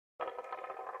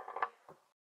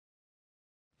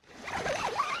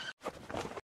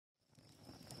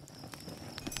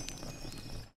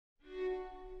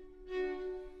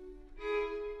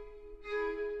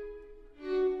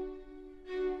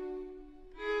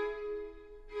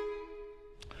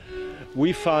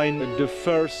we find the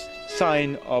first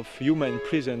sign of human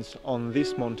presence on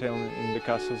this mountain in the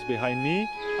castles behind me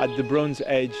at the Bronze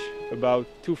Age, about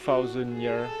 2000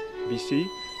 years BC.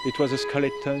 It was a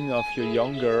skeleton of a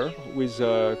young girl with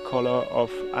a color of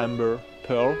amber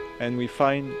pearl, and we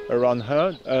find around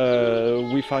her,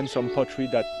 we find some pottery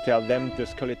that tell them the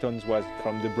skeleton was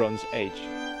from the Bronze Age.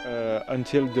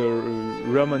 Until the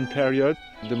Roman period,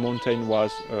 the mountain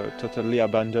was totally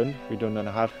abandoned. We don't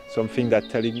have something that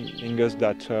telling us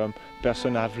that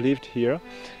person have lived here.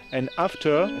 And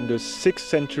after, in the 6th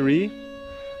century,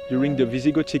 during the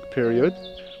Visigothic period,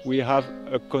 we have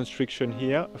a construction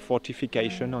here, a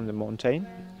fortification on the mountain.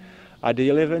 At the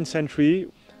 11th century,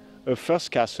 a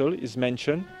first castle is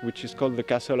mentioned, which is called the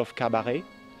Castle of Cabaret.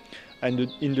 And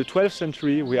in the 12th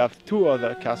century, we have 2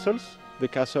 other castles, the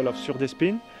Castle of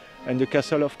Surdespines and the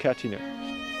Castle of Carcassonne.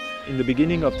 In the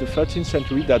beginning of the 13th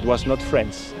century, that was not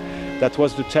France. That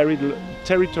was the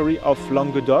territory of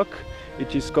Languedoc.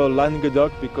 It is called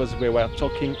Languedoc because we were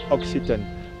talking Occitan,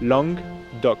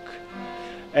 Languedoc.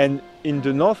 And in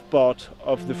the north part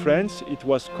of the France, it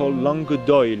was called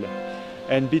Languedoil.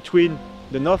 And between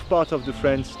the north part of the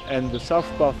France and the south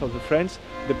part of the France,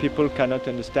 the people cannot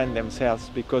understand themselves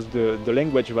because the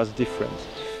language was different.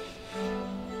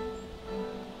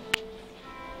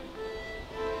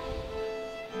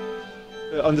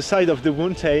 On the side of the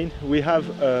mountain, we have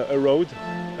a road,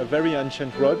 a very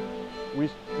ancient road, which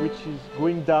is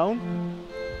going down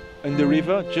in the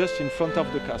river just in front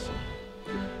of the castle.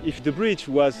 If the bridge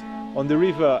was on the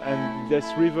river and this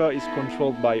river is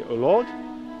controlled by a lord,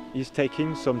 he's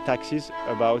taking some taxes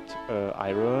about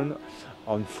iron,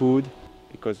 on food,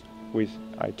 because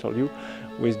I told you,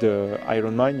 with the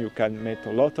iron mine you can make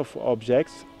a lot of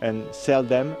objects and sell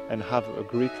them and have a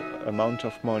great amount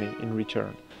of money in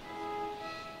return.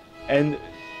 And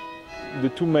the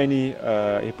two main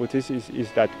hypotheses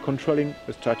is that controlling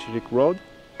a strategic road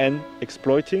and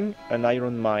exploiting an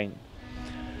iron mine.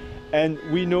 And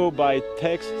we know by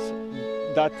texts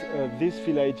that this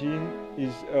village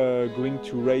is going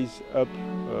to rise up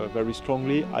very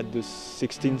strongly at the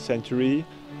 16th century.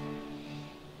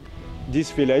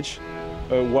 This village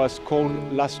was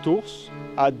called Lastours.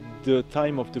 At the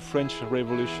time of the French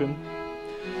Revolution,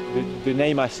 the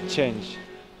name has changed.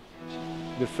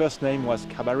 The first name was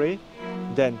Cabaret,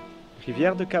 then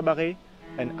Rivière de Cabaret,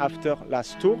 and after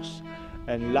Lastours.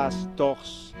 And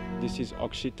Lastours, this is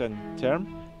Occitan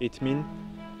term, it means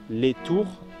les tours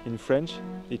in French,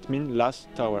 it means last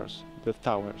towers, the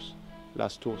towers,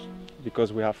 Lastours,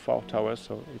 because we have 4 towers,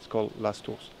 so it's called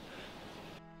Lastours.